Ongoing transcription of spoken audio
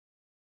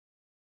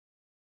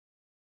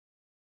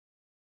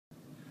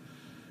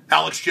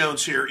Alex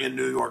Jones here in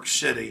New York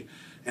City.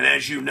 And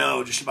as you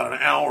know, just about an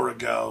hour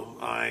ago,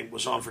 I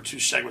was on for 2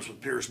 segments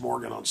with Piers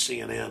Morgan on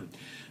CNN.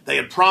 They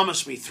had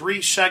promised me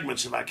 3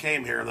 segments if I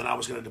came here, and then I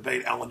was going to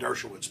debate Alan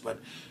Dershowitz. But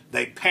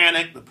they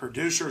panicked. The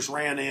producers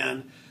ran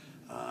in.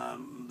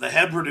 The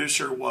head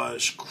producer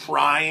was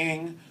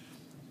crying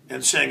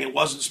and saying it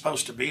wasn't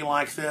supposed to be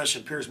like this.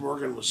 And Piers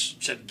Morgan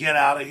said, "Get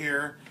out of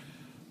here."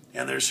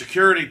 And their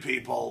security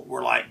people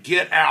were like,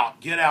 get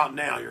out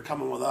now, you're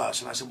coming with us.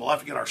 And I said, well, I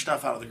have to get our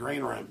stuff out of the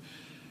green room.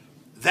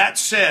 That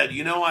said,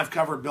 you know I've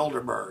covered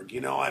Bilderberg.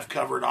 You know I've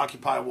covered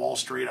Occupy Wall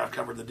Street. I've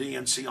covered the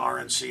DNC,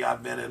 RNC.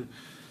 I've been in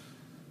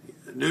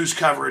news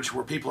coverage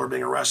where people are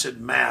being arrested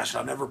en masse.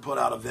 I've never put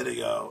out a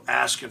video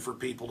asking for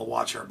people to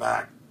watch our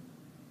back.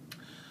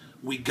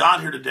 We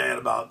got here today at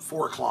about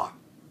 4 o'clock,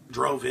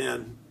 drove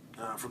in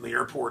from the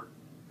airport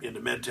into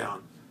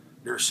Midtown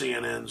near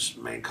CNN's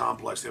main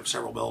complex. They have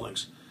several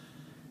buildings.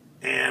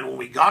 And when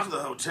we got to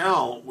the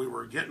hotel, we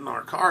were getting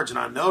our cards, and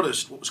I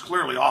noticed what was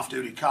clearly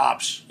off-duty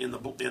cops in the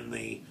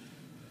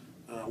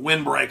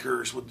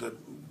windbreakers with the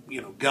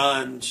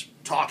guns,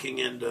 talking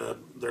into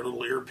their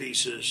little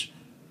earpieces.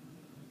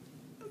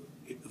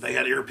 They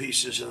had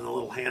earpieces and the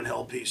little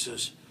handheld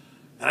pieces.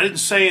 And I didn't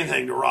say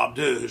anything to Rob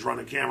Dew, who's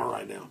running camera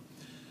right now.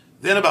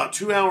 Then about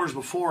 2 hours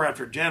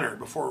after dinner,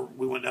 before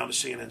we went down to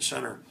CNN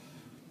Center,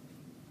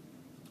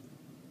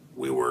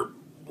 we were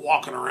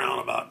walking around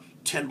about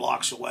 10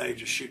 blocks away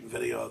just shooting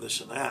video of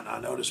this and that, and I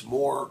noticed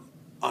more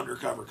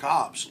undercover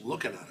cops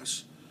looking at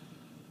us.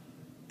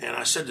 And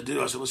I said to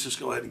Dew, I said, let's just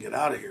go ahead and get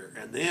out of here.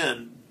 And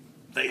then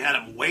they had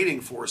him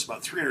waiting for us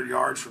about 300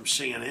 yards from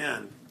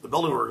CNN, the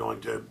building we were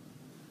going to,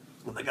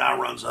 and the guy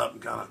runs up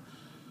and kind of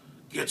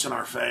gets in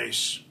our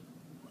face.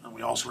 And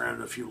we also ran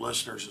into a few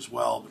listeners as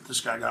well, but this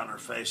guy got in our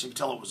face. You can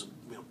tell it was a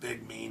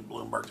big, mean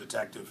Bloomberg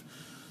detective.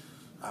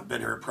 I've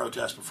been here at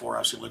protests before.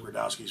 I've seen Lee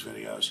Gradowski's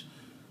videos.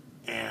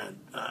 And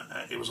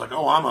it was like,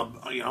 oh, I'm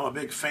a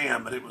big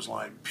fan, but it was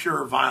like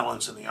pure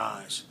violence in the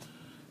eyes.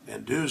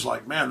 And Dew's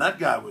like, man, that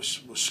guy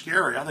was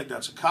scary. I think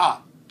that's a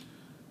cop.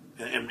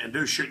 And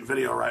Dew's shooting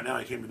video right now.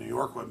 He came to New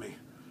York with me.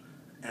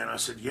 And I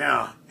said,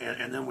 yeah.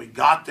 And then we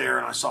got there,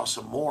 and I saw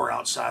some more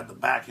outside the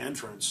back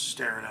entrance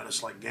staring at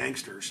us like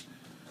gangsters.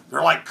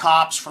 They're like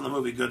cops from the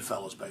movie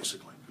Goodfellas,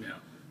 basically. Yeah.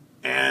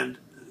 And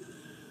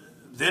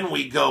then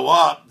we go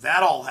up,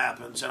 that all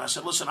happens, and I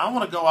said, listen, I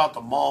want to go out the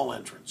mall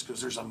entrance,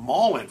 because there's a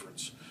mall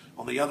entrance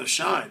on the other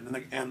side. And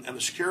the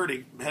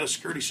head of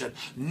security said,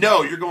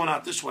 no, you're going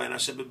out this way. And I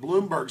said, but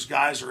Bloomberg's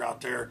guys are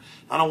out there.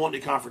 I don't want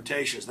any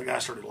confrontations. The guy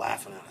started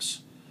laughing at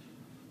us.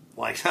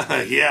 Like,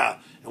 yeah.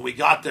 And we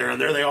got there, and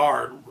there they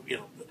are,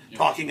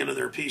 talking into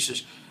their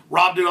pieces.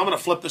 Rob, dude, I'm going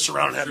to flip this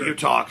around and have you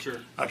talk. Sure.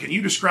 Can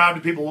you describe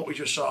to people what we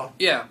just saw?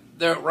 Yeah.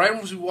 Right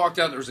as we walked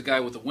out, there was a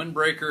guy with a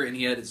windbreaker, and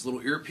he had his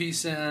little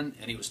earpiece in,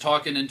 and he was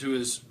talking into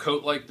his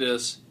coat like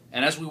this.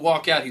 And as we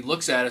walk out, he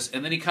looks at us,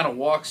 and then he kind of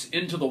walks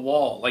into the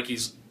wall, like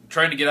he's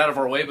trying to get out of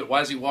our way, but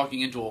why is he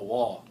walking into a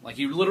wall? Like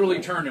he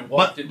literally turned and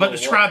walked into a wall. But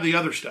describe the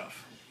other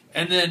stuff.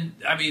 And then,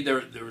 I mean,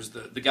 there was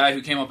the guy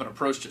who came up and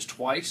approached us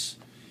twice.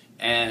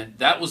 And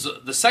that was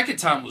the second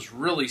time was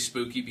really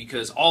spooky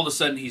because all of a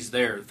sudden he's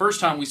there. The first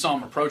time we saw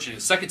him approaching,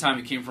 the second time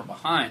he came from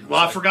behind. Well,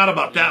 I forgot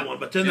about that one,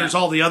 but then there's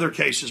all the other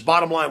cases.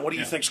 Bottom line, what do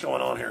you think's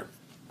going on here?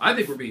 I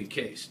think we're being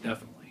cased,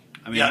 definitely.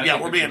 I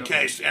mean, we're being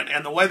cased,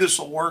 and the way this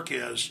will work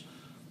is,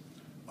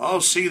 oh,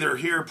 see, they're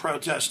here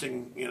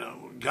protesting,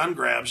 gun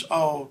grabs.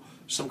 Oh,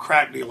 some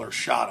crack dealer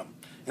shot him.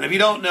 And if you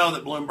don't know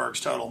that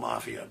Bloomberg's total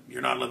mafia,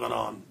 you're not living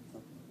on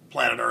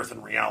planet Earth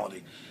in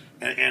reality.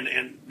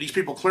 And these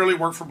people clearly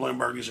work for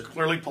Bloomberg. These are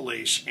clearly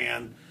police.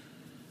 And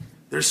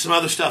there's some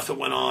other stuff that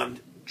went on.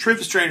 Truth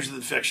is stranger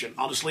than fiction.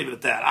 I'll just leave it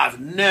at that. I've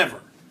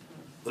never,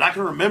 that I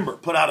can remember,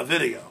 put out a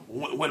video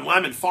when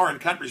I'm in foreign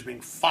countries being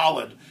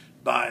followed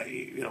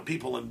by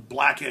people in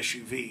black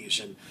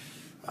SUVs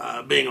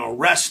and being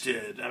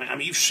arrested. I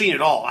mean, you've seen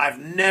it all. I've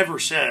never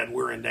said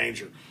we're in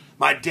danger.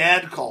 My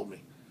dad called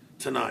me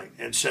tonight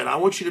and said, I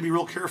want you to be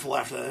real careful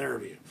after that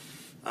interview.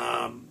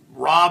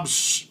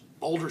 Rob's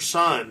older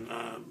son,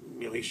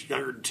 he's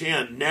younger than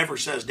 10, never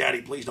says,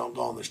 Daddy, please don't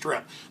go on this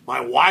trip.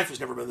 My wife has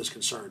never been this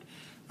concerned.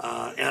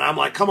 And I'm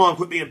like, come on,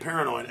 quit being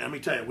paranoid. And let me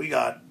tell you, we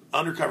got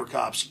undercover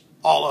cops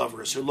all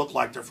over us who look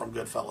like they're from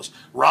Goodfellas.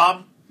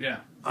 Rob? Yeah.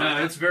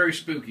 No, it's very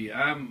spooky.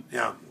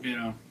 Yeah.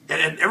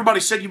 And everybody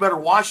said you better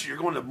watch it. You're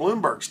going to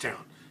Bloomberg's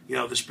town.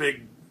 This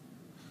big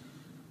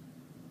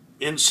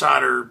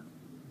insider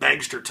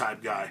bankster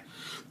type guy.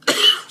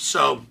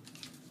 So,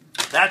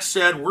 that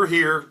said, we're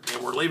here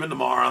and we're leaving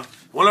tomorrow.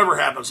 Whatever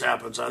happens,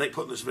 happens. I think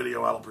putting this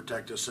video out will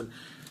protect us. And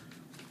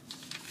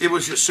it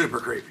was just super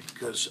creepy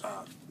because,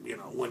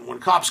 when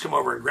cops come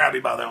over and grab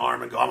you by the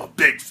arm and go, I'm a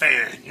big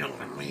fan, you know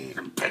what I mean?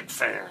 I'm a big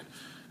fan.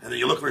 And then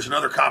you look, there's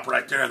another cop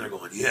right there and they're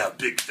going, yeah,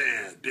 big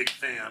fan, big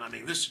fan. I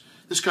mean, this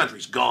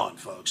country's gone,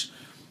 folks.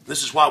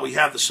 This is why we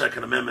have the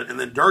Second Amendment. And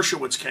then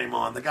Dershowitz came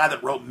on, the guy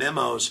that wrote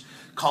memos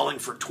calling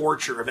for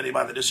torture of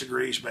anybody that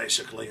disagrees,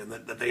 basically, and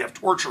that they have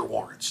torture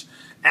warrants.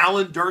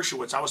 Alan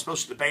Dershowitz, I was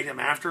supposed to debate him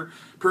after.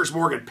 Piers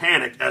Morgan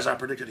panicked, as I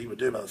predicted he would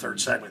do by the third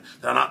segment.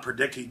 Did I not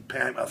predict he'd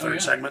panic by the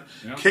third segment?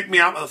 Yeah. Kicked me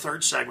out by the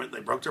third segment. They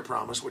broke their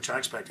promise, which I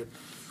expected.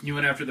 You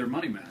went after their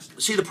money master.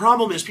 See, the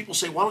problem is people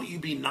say, why don't you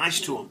be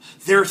nice to them?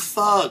 They're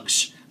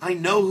thugs. I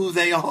know who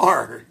they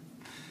are.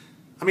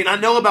 I mean, I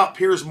know about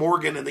Piers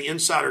Morgan and the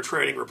insider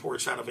trading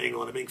reports out of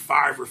England and being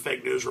fired for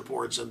fake news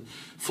reports and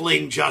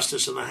fleeing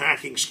justice and the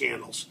hacking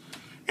scandals.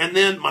 And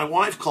then my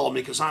wife called me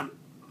because I'm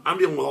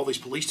dealing with all these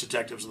police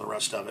detectives and the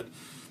rest of it.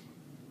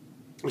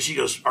 And she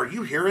goes, are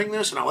you hearing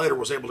this? And I later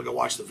was able to go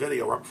watch the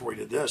video right before we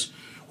did this,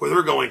 where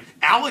they're going,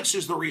 Alex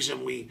is the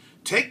reason we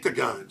take the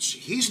guns.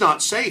 He's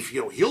not safe.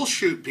 He'll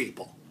shoot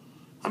people.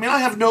 I mean, I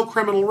have no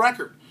criminal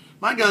record.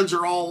 My guns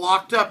are all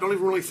locked up. Don't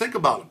even really think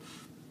about them.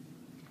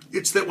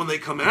 It's that when they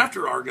come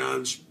after our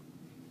guns,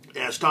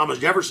 as Thomas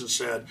Jefferson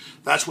said,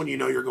 that's when you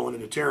know you're going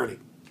into tyranny.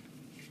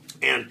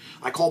 And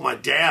I called my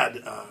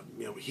dad.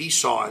 He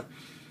saw it.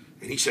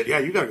 And he said, yeah,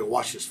 you got to go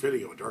watch this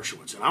video of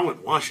Dershowitz. And I went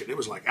and watched it. It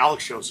was like,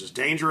 Alex Jones is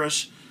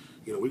dangerous.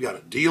 We've got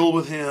to deal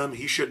with him.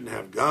 He shouldn't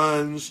have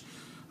guns.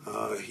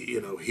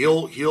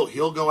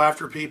 He'll go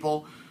after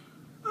people.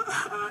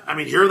 I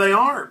mean, here they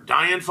are.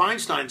 Dianne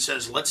Feinstein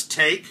says, let's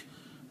take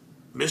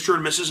Mr.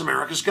 and Mrs.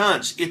 America's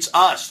guns. It's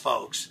us,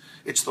 folks.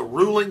 It's the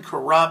ruling,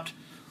 corrupt,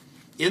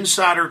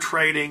 insider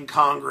trading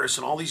Congress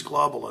and all these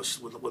globalists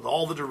with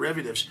all the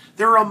derivatives.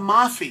 They're a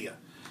mafia.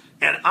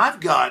 And I've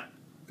got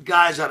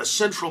guys out of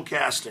Central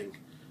Casting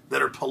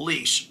that are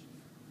police.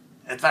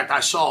 In fact,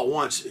 I saw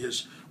once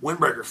his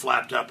windbreaker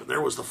flapped up and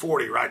there was the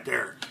 40 right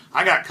there.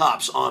 I got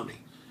cops on me.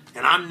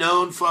 And I'm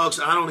known, folks,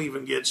 I don't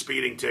even get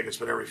speeding tickets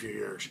but every few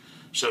years.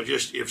 So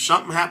just if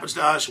something happens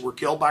to us, we're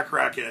killed by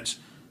crackheads,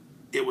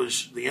 it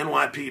was the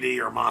NYPD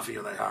or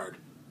mafia they hired,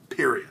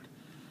 period.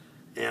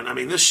 And I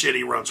mean, this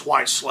city runs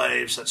white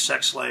slaves, that's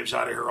sex slaves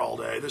out of here all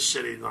day. This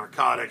city,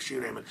 narcotics, you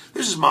name it.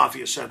 This is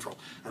Mafia Central.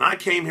 And I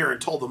came here and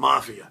told the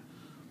mafia,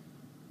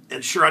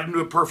 and sure, I didn't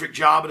do a perfect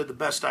job, I did the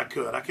best I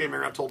could. I came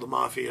here and I told the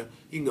mafia,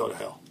 you can go to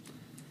hell.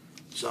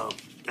 So,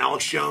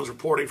 Alex Jones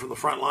reporting from the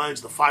front lines,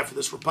 the fight for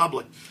this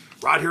republic.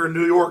 Right here in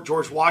New York,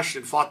 George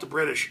Washington fought the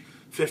British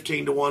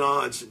 15-1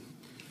 odds. And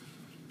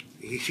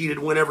he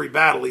didn't win every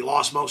battle. He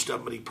lost most of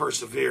them, but he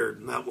persevered,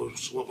 and that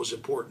was what was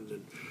important.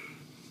 And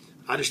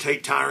I just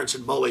hate tyrants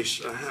and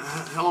bullies.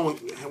 How long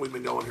have we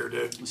been going here,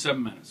 dude?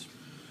 7 minutes.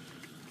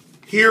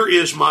 Here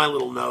is my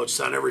little notes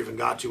that I never even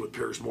got to with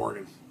Piers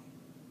Morgan.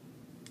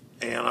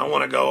 And I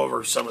want to go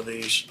over some of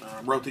these.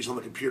 I wrote these on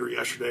the computer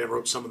yesterday. I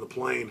wrote some in the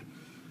plane.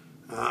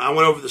 I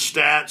went over the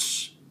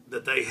stats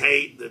that they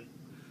hate, that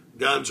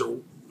guns are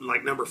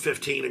like number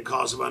 15 in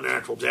cause of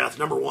unnatural death.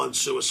 Number 1,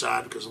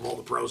 suicide, because of all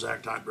the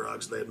Prozac type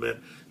drugs. They admit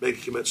they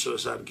can commit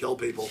suicide and kill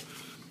people.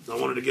 I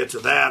wanted to get to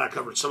that. I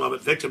covered some of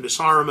it. Victim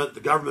disarmament.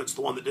 The government's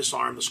the one that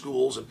disarmed the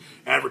schools and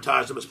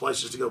advertised them as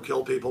places to go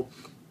kill people.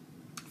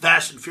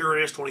 Fast and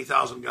Furious,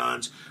 20,000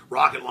 guns,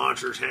 rocket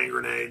launchers, hand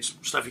grenades,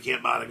 stuff you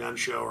can't buy at a gun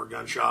show or a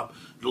gun shop,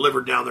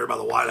 delivered down there by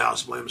the White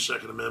House, blame the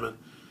Second Amendment.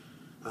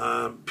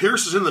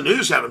 Pierce is in the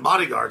news having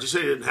bodyguards. He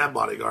said he didn't have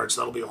bodyguards.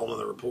 That'll be a whole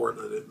other report.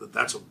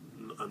 That's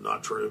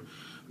not true.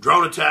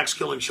 Drone attacks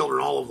killing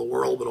children all over the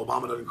world, but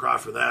Obama doesn't cry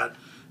for that.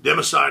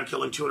 Democide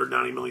killing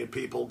 290 million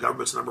people,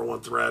 government's number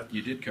 1 threat.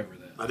 You did cover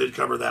that. I did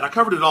cover that. I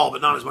covered it all,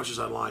 but not as much as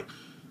I'd like.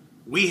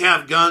 We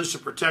have guns to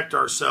protect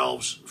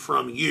ourselves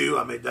from you.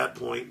 I made that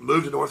point.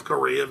 Move to North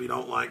Korea if you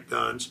don't like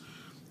guns.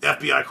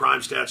 FBI crime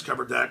stats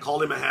covered that.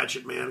 Called him a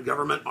hatchet man.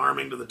 Government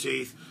arming to the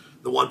teeth.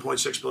 The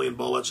 1.6 billion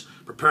bullets.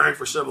 Preparing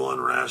for civil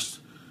unrest.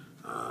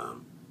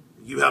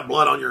 You have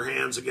blood on your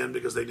hands again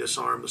because they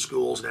disarmed the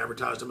schools and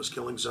advertised them as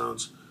killing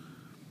zones.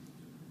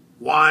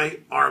 Why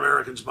are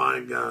Americans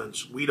buying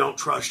guns? We don't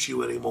trust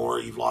you anymore.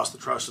 You've lost the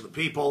trust of the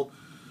people.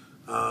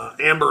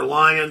 Amber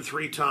Lyon,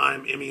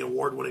 3-time Emmy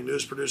Award-winning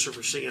news producer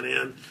for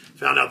CNN,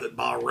 found out that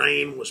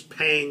Bahrain was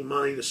paying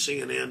money to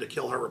CNN to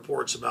kill her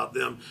reports about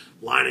them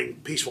lining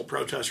peaceful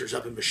protesters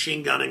up and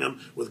machine gunning them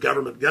with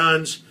government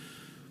guns.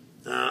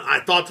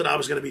 I thought that I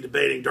was going to be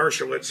debating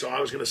Dershowitz, so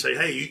I was going to say,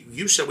 hey,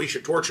 you said we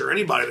should torture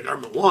anybody the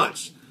government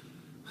wants.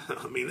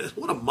 I mean,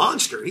 what a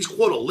monster. He's,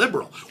 quote, a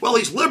liberal. Well,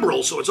 he's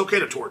liberal, so it's okay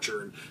to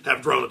torture and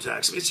have drone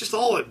attacks. I mean, it's just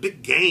all a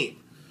big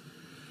game.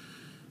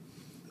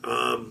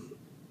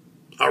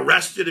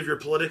 Arrested if you're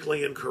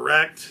politically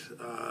incorrect.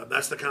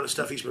 That's the kind of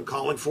stuff he's been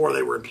calling for.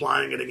 They were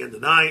implying it again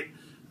tonight.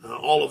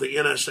 All of the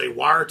NSA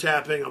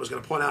wiretapping. I was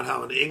going to point out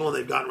how in England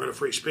they've gotten rid of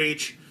free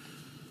speech.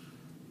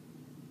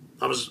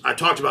 I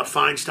talked about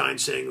Feinstein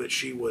saying that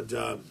she would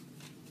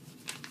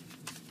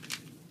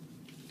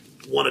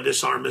want to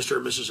disarm Mr.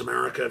 and Mrs.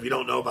 America. If you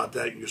don't know about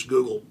that, you can just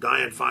Google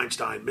Dianne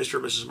Feinstein, Mr.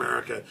 and Mrs.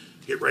 America,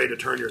 get ready to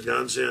turn your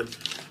guns in.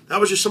 That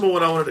was just some of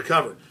what I wanted to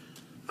cover.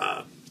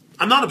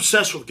 I'm not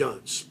obsessed with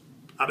guns.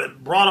 I've been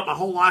brought up my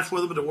whole life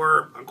with them to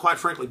where I'm quite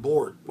frankly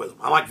bored with them.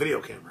 I like video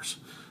cameras.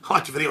 I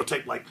like to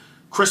videotape like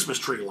Christmas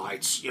tree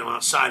lights,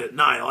 outside at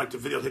night. I like to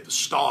videotape the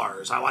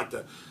stars. I like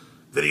to,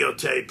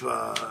 videotape,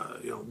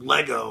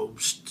 Lego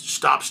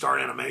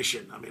stop-start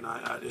animation. I mean,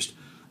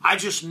 I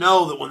just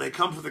know that when they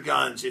come for the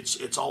guns,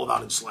 it's all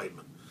about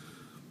enslavement.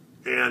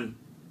 And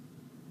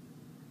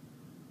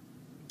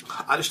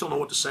I just don't know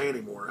what to say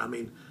anymore. I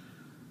mean,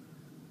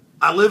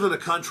 I live in a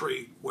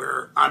country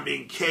where I'm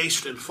being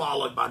cased and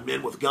followed by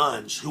men with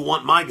guns who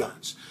want my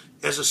guns.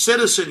 As a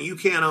citizen, you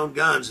can't own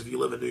guns if you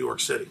live in New York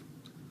City.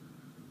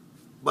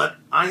 But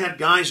I had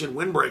guys in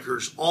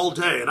windbreakers all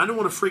day, and I didn't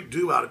want to freak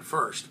Dew out at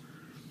first.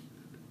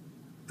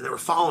 And they were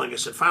following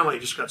us, and finally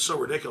it just got so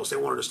ridiculous they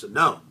wanted us to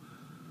know.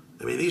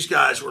 I mean, these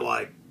guys were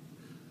like,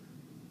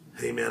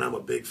 hey man, I'm a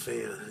big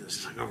fan.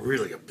 It's like, I'm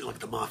really like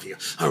the mafia.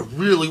 I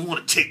really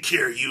want to take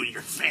care of you and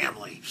your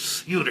family.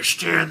 You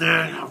understand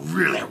that? I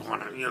really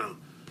want to,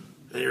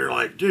 And you're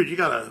like, dude, you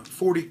got a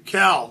 40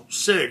 cal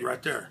SIG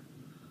right there.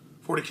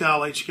 40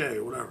 cal HK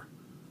or whatever.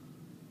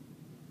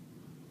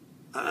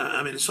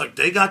 I mean, it's like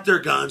they got their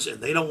guns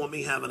and they don't want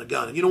me having a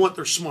gun. And you know what?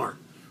 They're smart.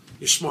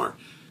 You're smart.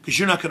 Because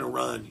you're not going to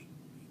run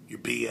your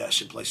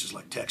BS in places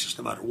like Texas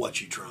no matter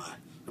what you try.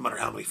 No matter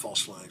how many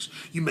false flags.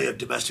 You may have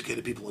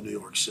domesticated people in New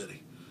York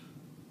City.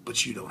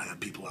 But you don't have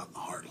people out in the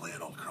heartland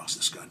all across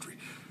this country.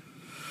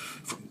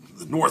 From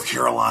North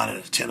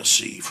Carolina to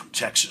Tennessee, from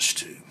Texas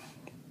to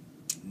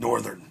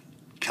Northern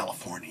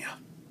California.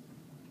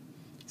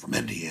 From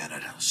Indiana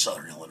to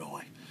Southern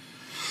Illinois.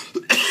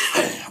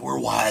 We're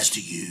wise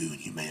to you,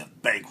 and you may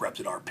have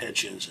bankrupted our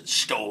pensions and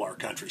stole our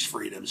country's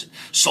freedoms and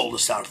sold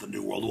us out of the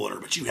New World Order,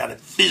 but you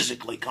haven't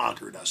physically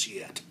conquered us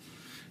yet.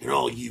 And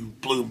all you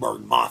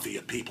Bloomberg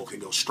Mafia people can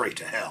go straight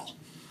to hell.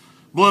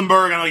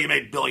 Bloomberg, I know you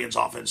made billions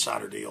off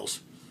insider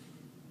deals.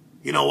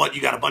 You know what?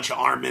 You got a bunch of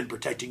armed men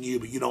protecting you,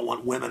 but you don't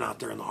want women out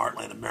there in the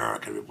heartland of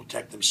America to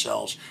protect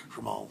themselves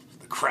from all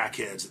the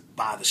crackheads that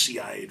buy the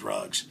CIA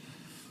drugs.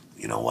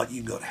 You know what?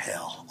 You can go to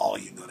hell. All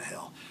you can go to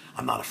hell.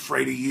 I'm not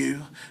afraid of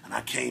you, and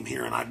I came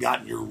here and I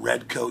got in your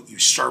red coat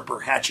usurper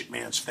hatchet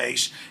man's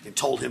face and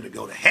told him to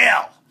go to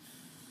hell.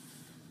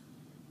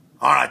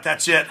 All right,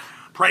 that's it.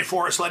 Pray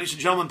for us, ladies and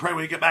gentlemen. Pray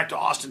when we get back to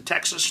Austin,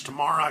 Texas.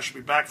 Tomorrow I should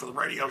be back for the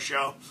radio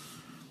show.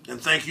 And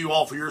thank you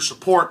all for your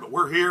support, but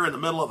we're here in the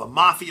middle of a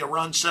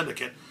mafia-run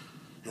syndicate,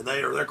 and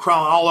they're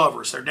crawling all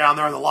over us. They're down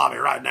there in the lobby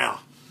right now.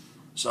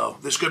 So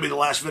this could be the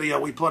last video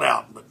we put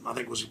out, but I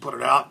think once we put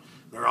it out,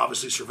 they're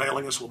obviously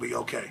surveilling us. We'll be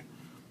okay.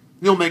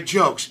 You'll make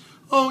jokes.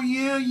 Oh,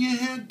 yeah, you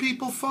had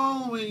people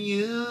following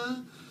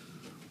you.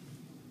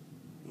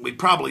 We'd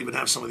probably even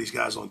have some of these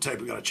guys on tape.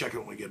 We've got to check it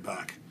when we get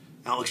back.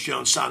 Alex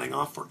Jones signing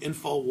off for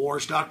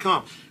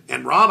Infowars.com.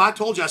 And Rob, I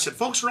told you, I said,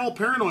 folks are all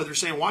paranoid. They're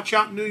saying, watch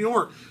out in New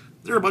York.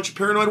 They're a bunch of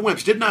paranoid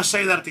wimps. Didn't I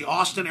say that at the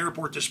Austin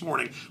airport this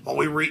morning while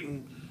we were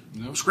eating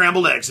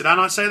scrambled eggs? Did I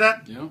not say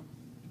that? Yeah.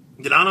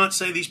 Did I not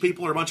say these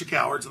people are a bunch of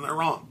cowards and they're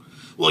wrong?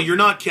 Well, you're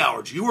not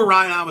cowards. You were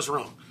right, I was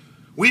wrong.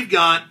 We've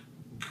got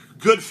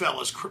good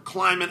fellas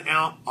climbing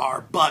out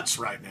our butts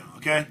right now,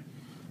 okay?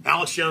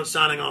 Alex Jones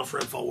signing off for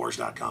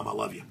Infowars.com. I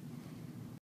love you.